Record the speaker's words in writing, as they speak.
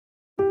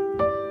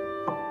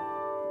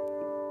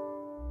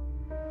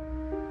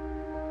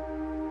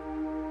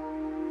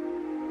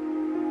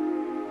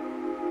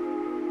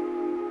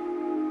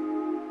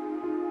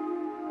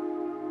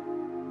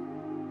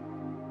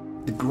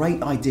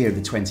great idea of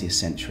the 20th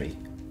century,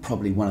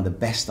 probably one of the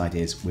best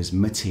ideas, was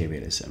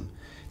materialism.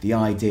 The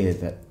idea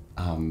that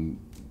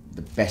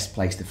the best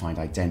place to find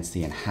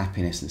identity and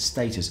happiness and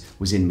status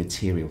was in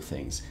material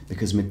things,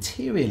 because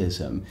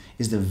materialism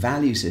is the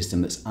value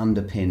system that's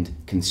underpinned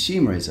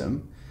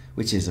consumerism,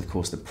 which is of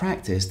course the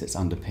practice that's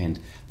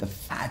underpinned the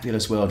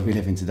fabulous world we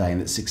live in today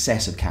and the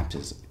success of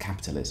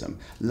capitalism.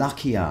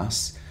 Lucky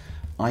us,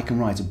 I can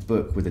write a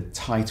book with a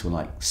title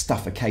like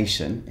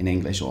Stuffocation in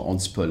English or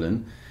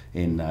Ontspullen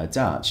in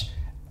Dutch,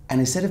 and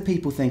instead of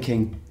people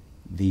thinking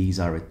these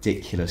are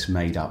ridiculous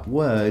made up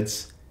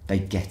words, they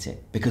get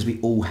it, because we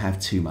all have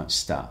too much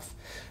stuff.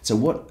 So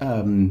what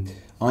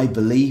I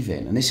believe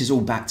in, and this is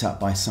all backed up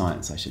by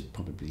science, I should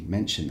probably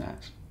mention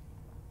that,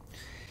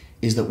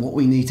 is that what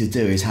we need to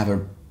do is have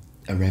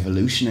a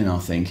revolution in our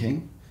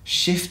thinking,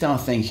 shift our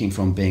thinking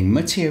from being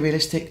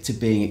materialistic to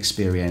being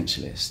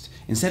experientialist.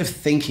 Instead of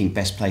thinking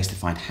best place to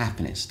find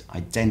happiness,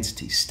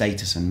 identity,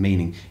 status and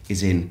meaning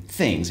is in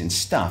things, in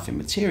stuff, in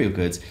material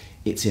goods,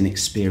 it's in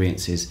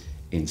experiences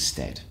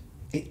instead.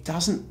 It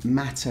doesn't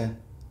matter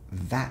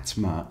that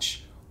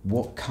much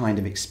what kind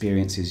of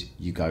experiences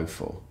you go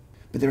for.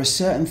 But there are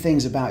certain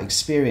things about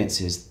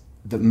experiences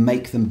that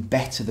make them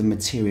better than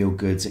material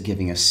goods at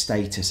giving us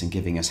status and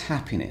giving us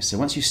happiness. So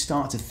once you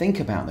start to think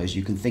about those,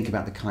 you can think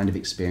about the kind of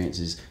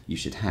experiences you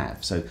should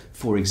have. So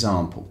for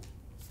example,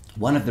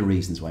 one of the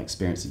reasons why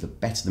experiences are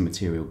better than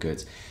material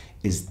goods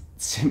is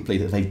simply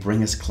that they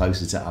bring us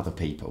closer to other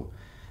people.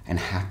 And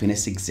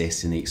happiness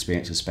exists in the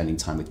experience of spending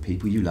time with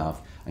people you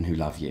love and who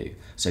love you.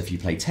 So if you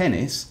play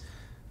tennis,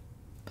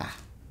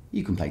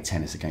 you can play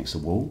tennis against a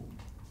wall,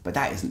 but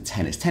that isn't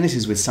tennis. Tennis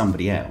is with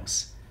somebody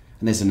else.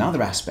 And there's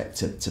another aspect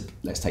to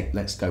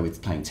let's go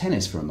with playing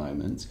tennis for a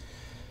moment.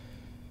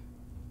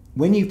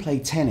 When you play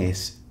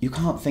tennis, you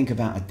can't think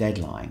about a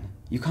deadline.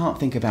 You can't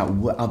think about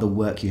what other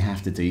work you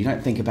have to do. You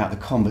don't think about the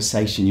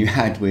conversation you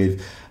had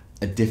with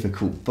a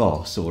difficult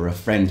boss or a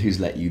friend who's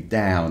let you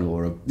down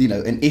or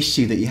an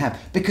issue that you have,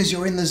 because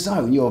you're in the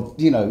zone.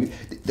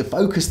 The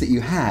focus that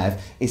you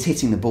have is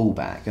hitting the ball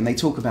back. And they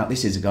talk about,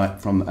 this is a guy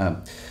from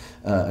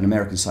an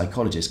American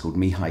psychologist called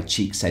Mihai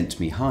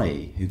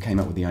Csikszentmihalyi, who came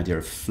up with the idea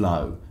of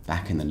flow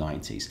back in the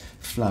 90s.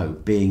 Flow,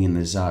 being in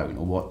the zone,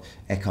 or what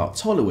Eckhart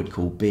Tolle would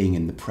call being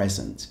in the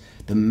present.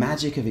 The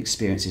magic of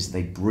experiences,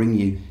 they bring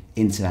you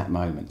into that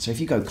moment. So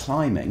if you go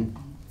climbing,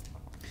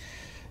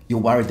 you're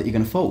worried that you're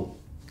going to fall.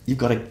 You've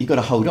got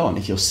to hold on.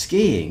 If you're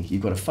skiing,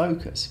 you've got to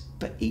focus.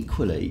 But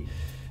equally,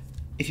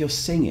 if you're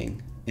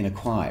singing in a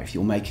choir, if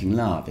you're making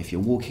love, if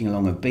you're walking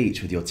along a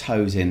beach with your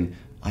toes in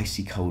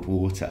icy cold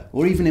water,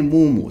 or even in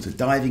warm water,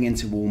 diving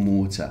into warm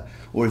water,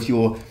 or if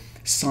you're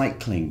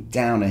cycling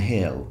down a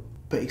hill.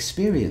 But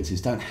experiences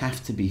don't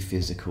have to be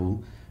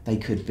physical. They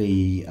could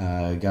be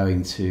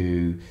going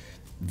to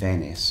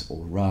Venice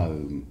or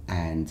Rome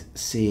and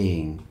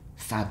seeing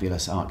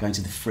fabulous art, going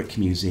to the Frick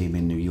Museum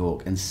in New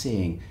York and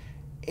seeing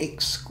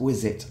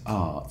exquisite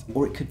art,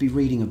 or it could be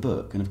reading a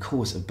book. And of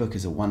course, a book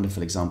is a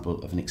wonderful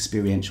example of an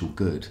experiential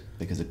good,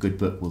 because a good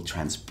book will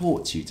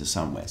transport you to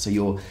somewhere. So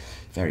you're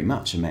very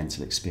much a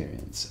mental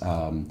experience.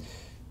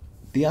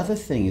 The other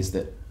thing is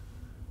that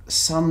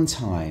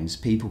sometimes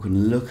people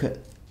can look at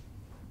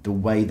the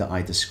way that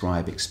I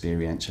describe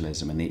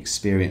experientialism and the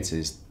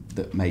experiences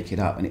that make it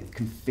up, and it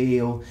can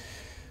feel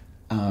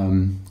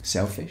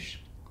selfish.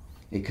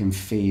 It can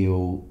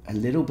feel a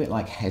little bit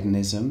like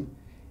hedonism,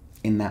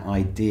 in that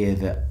idea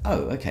that,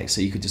 oh, okay,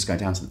 so you could just go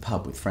down to the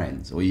pub with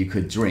friends, or you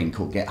could drink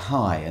or get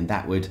high and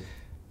that would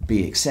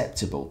be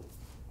acceptable.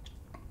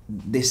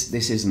 This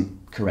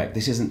isn't correct.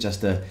 This isn't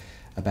just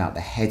about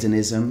the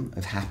hedonism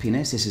of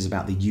happiness. This is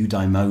about the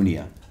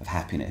eudaimonia of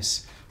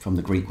happiness, from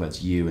the Greek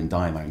words eu and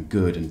daimon,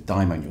 good, and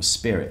daimon, your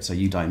spirit. So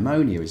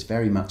eudaimonia is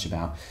very much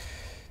about,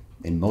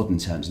 in modern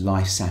terms,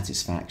 life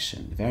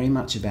satisfaction, very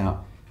much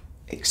about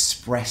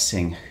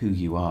expressing who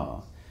you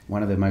are.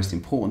 One of the most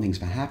important things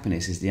for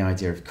happiness is the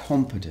idea of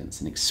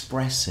competence and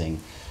expressing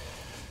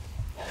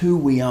who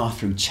we are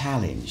through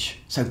challenge.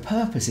 So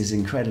purpose is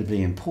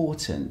incredibly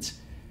important.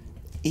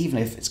 Even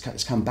if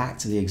it's come back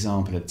to the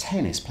example of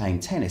tennis,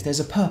 playing tennis, there's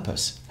a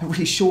purpose, a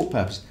really short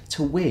purpose,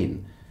 to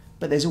win.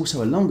 But there's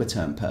also a longer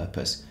term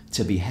purpose,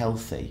 to be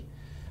healthy.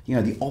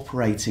 The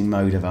operating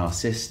mode of our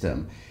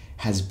system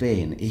has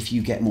been, if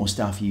you get more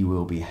stuff, you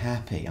will be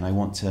happy. And I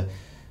want to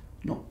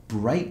not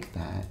break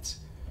that,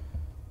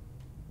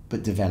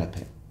 but develop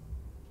it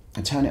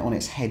and turn it on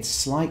its head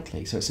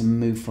slightly. So it's a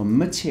move from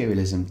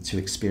materialism to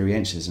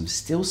experientialism,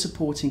 still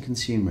supporting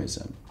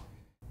consumerism.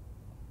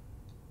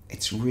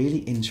 It's really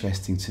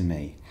interesting to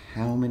me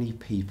how many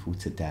people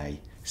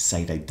today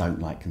say they don't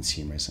like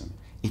consumerism.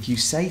 If you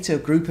say to a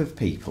group of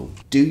people,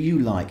 do you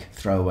like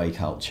throwaway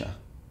culture?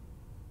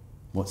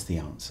 What's the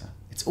answer?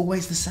 It's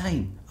always the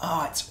same.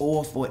 It's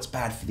awful, it's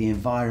bad for the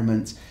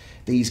environment.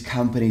 These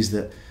companies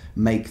that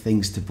make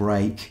things to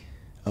break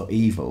are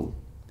evil.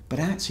 But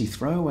actually,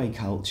 throwaway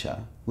culture,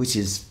 which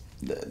is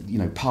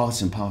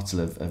part and parcel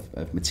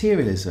of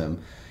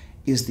materialism,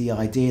 is the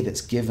idea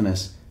that's given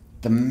us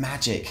the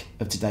magic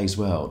of today's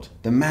world.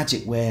 The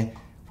magic where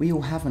We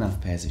all have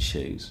enough pairs of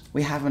shoes.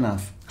 We have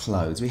enough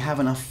clothes. We have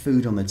enough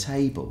food on the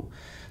table.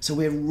 So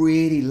we're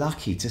really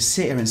lucky to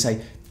sit here and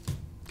say,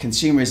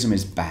 consumerism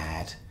is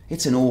bad.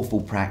 It's an awful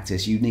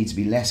practice. You need to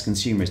be less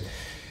consumerist.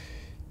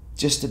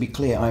 Just to be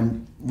clear,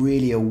 I'm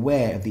really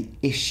aware of the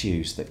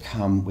issues that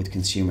come with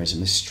consumerism,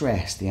 the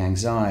stress, the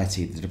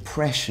anxiety, the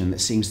depression that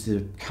seems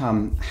to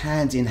come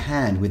hand in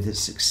hand with the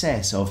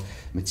success of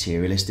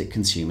materialistic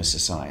consumer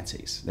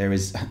societies. There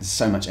is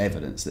so much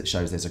evidence that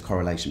shows there's a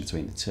correlation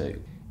between the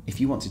two. If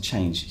you want to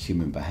change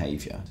human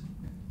behaviour,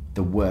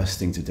 the worst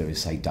thing to do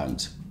is say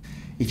don't.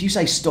 If you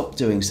say stop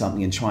doing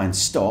something and try and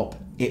stop,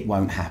 it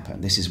won't happen.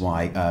 This is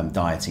why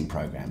dieting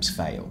programs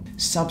fail.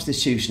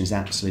 Substitution is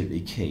absolutely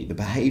key. The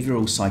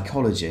behavioural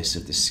psychologists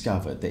have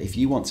discovered that if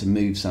you want to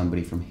move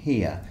somebody from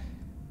here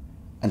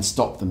and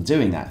stop them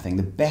doing that thing,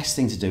 the best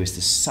thing to do is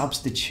to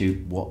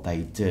substitute what they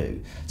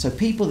do. So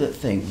people that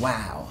think,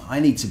 wow, I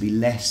need to be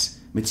less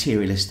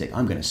materialistic,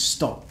 I'm going to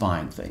stop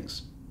buying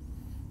things.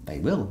 They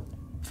will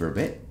for a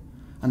bit,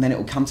 and then it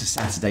will come to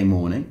Saturday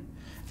morning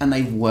and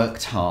they've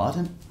worked hard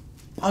and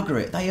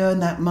bugger it, they earn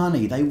that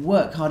money, they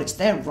work hard, it's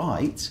their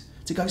right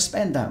to go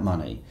spend that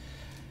money.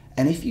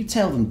 And if you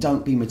tell them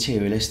don't be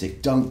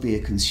materialistic, don't be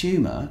a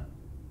consumer,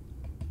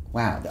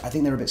 wow, I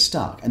think they're a bit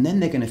stuck. And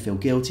then they're going to feel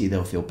guilty,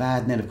 they'll feel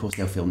bad, and then of course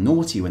they'll feel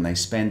naughty when they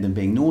spend, and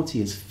being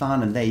naughty is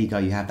fun, and there you go,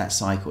 you have that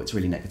cycle. It's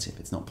really negative,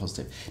 it's not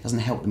positive. It doesn't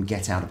help them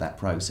get out of that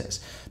process.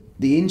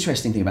 The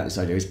interesting thing about this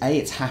idea is A,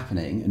 it's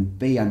happening, and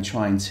B, I'm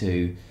trying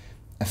to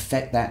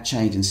affect that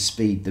change and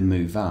speed the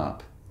move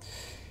up.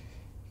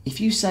 If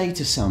you say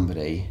to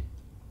somebody,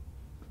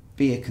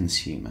 be a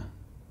consumer,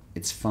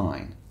 it's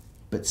fine,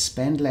 but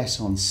spend less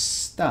on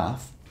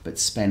stuff, but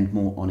spend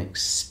more on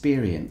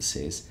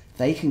experiences,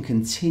 they can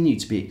continue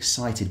to be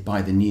excited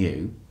by the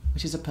new,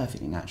 which is a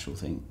perfectly natural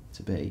thing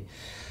to be,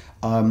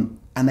 and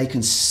they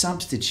can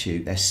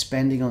substitute their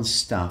spending on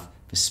stuff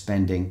for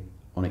spending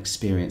on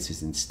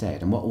experiences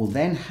instead. And what will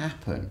then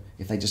happen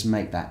if they just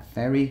make that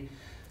very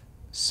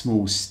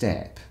small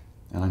step,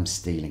 and I'm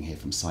stealing here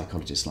from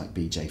psychologists like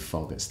B.J.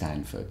 Fogg at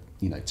Stanford,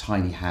 you know,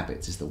 tiny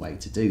habits is the way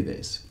to do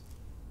this.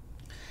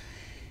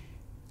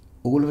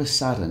 All of a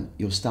sudden,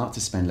 you'll start to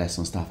spend less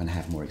on stuff and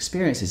have more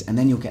experiences, and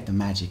then you'll get the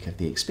magic of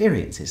the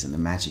experiences, and the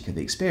magic of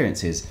the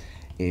experiences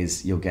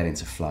is you'll get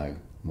into flow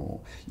more.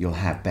 You'll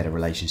have better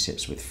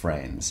relationships with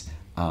friends,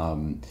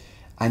 and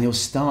you'll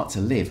start to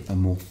live a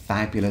more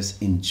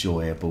fabulous,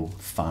 enjoyable,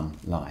 fun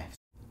life.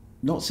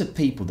 Lots of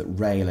people that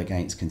rail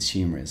against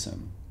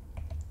consumerism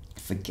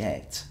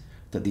forget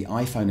that the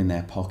iPhone in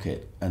their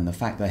pocket and the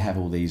fact they have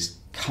all these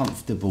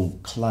comfortable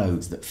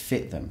clothes that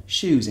fit them,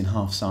 shoes in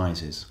half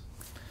sizes,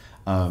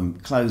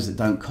 clothes that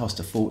don't cost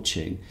a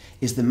fortune,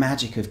 is the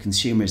magic of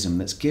consumerism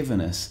that's given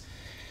us,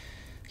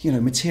 you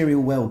know,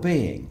 material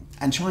well-being.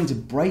 And trying to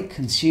break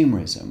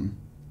consumerism,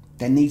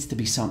 there needs to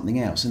be something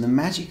else. And the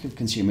magic of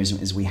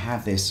consumerism is we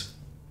have this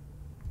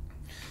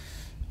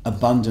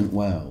abundant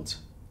world.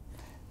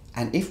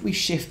 And if we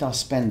shift our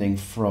spending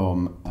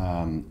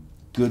from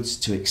goods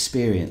to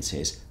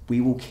experiences,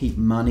 we will keep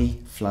money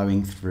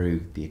flowing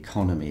through the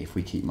economy. If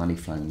we keep money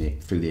flowing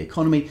through the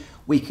economy,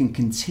 we can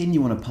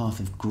continue on a path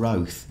of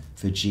growth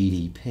for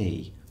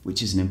GDP,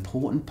 which is an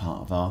important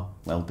part of our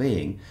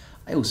well-being.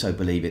 I also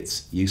believe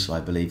it's useful, I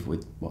believe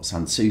with what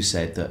Sun Tzu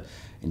said, that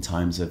in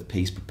times of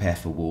peace, prepare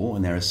for war,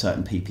 and there are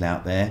certain people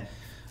out there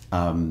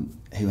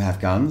who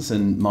have guns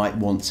and might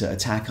want to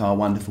attack our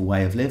wonderful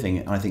way of living.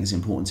 And I think it's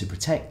important to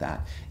protect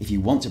that. If you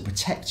want to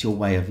protect your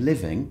way of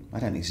living, I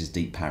don't think this is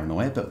deep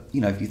paranoia, but you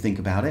know, if you think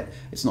about it,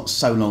 it's not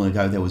so long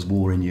ago there was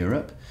war in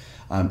Europe.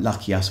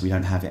 Lucky us, we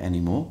don't have it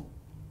anymore.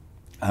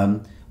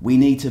 We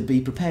need to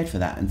be prepared for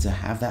that, and to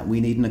have that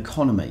we need an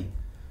economy.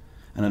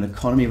 And an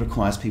economy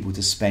requires people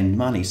to spend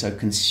money. So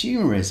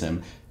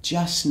consumerism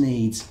just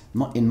needs,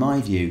 in my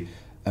view,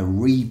 a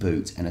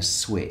reboot and a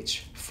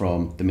switch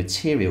from the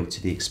material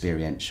to the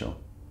experiential.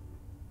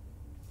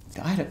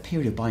 I had a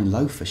period of buying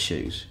loafer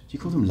shoes. Do you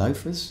call them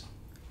loafers?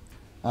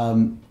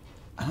 And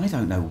I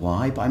don't know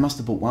why, but I must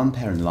have bought one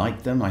pair and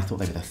liked them. I thought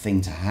they were the thing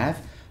to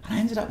have. And I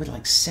ended up with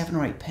like 7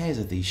 or 8 pairs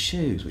of these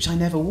shoes, which I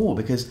never wore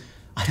because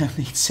I don't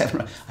need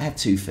 7 or 8. I have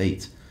 2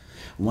 feet.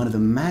 One of the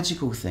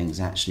magical things,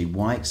 actually,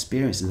 why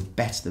experiences are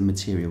better than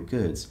material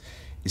goods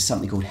is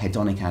something called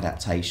hedonic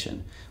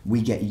adaptation.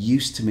 We get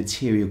used to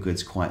material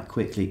goods quite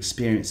quickly.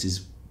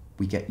 Experiences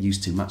we get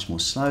used to much more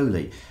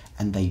slowly,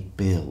 and they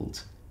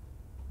build.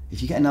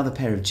 If you get another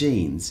pair of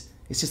jeans,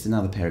 it's just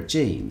another pair of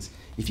jeans.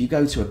 If you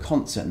go to a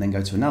concert and then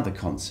go to another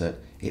concert,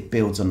 it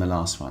builds on the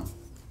last one.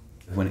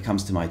 When it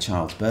comes to my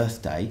child's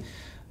birthday,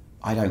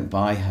 I don't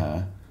buy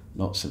her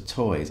lots of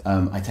toys.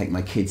 I take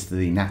my kids to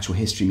the Natural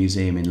History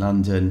Museum in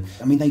London.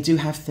 I mean, they do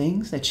have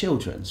things, they're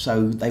children,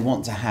 so they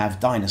want to have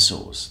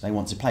dinosaurs. They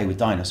want to play with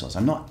dinosaurs.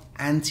 I'm not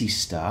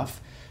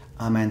anti-stuff,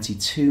 I'm anti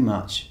too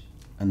much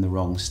and the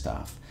wrong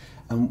stuff.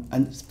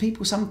 And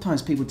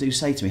sometimes people do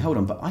say to me, hold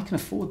on, but I can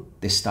afford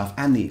this stuff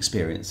and the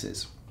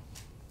experiences.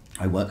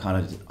 I work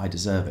hard, I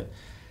deserve it.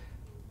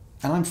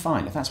 And I'm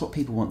fine if that's what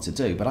people want to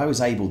do. But I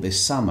was able this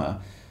summer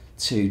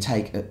to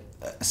take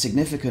a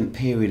significant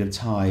period of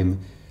time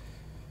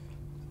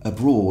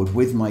abroad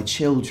with my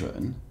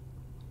children,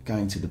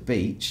 going to the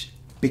beach,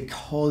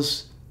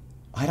 because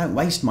I don't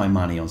waste my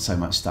money on so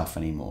much stuff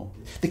anymore.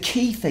 The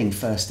key thing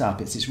first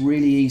up is it's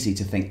really easy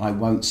to think I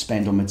won't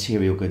spend on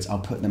material goods, I'll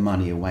put the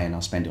money away and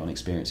I'll spend it on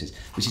experiences,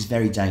 which is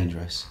very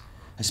dangerous,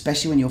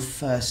 especially when you're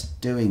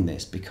first doing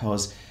this,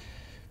 because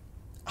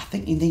I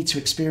think you need to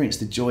experience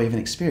the joy of an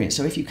experience.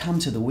 So if you come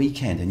to the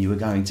weekend and you were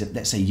going to,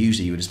 let's say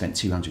usually you would have spent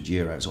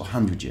 €200 or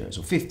 100 euros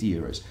or 50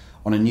 euros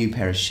on a new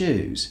pair of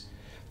shoes,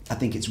 I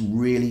think it's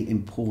really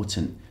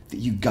important that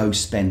you go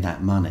spend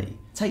that money.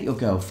 Take your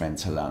girlfriend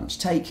to lunch,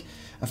 take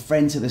a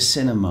friend to the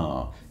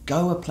cinema,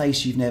 go a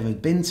place you've never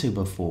been to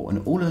before,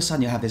 and all of a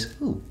sudden you have this,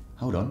 oh,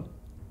 hold on,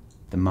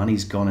 the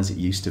money's gone as it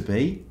used to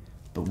be,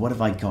 but what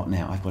have I got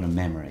now? I've got a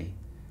memory.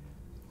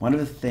 One of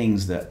the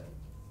things that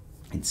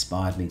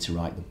inspired me to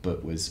write the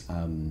book was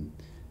a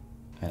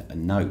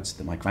note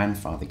that my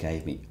grandfather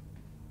gave me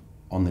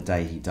on the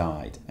day he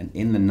died, and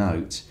in the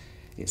note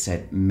it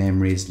said,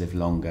 memories live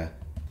longer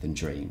than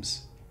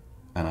dreams.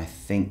 And I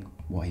think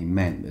what he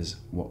meant is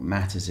what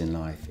matters in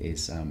life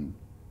is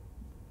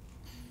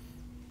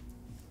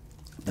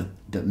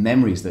the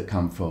memories that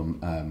come from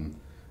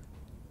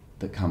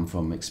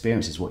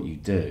experiences, what you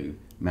do,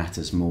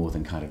 matters more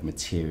than kind of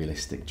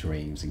materialistic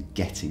dreams and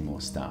getting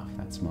more stuff.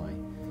 That's my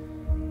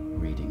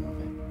reading of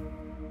it.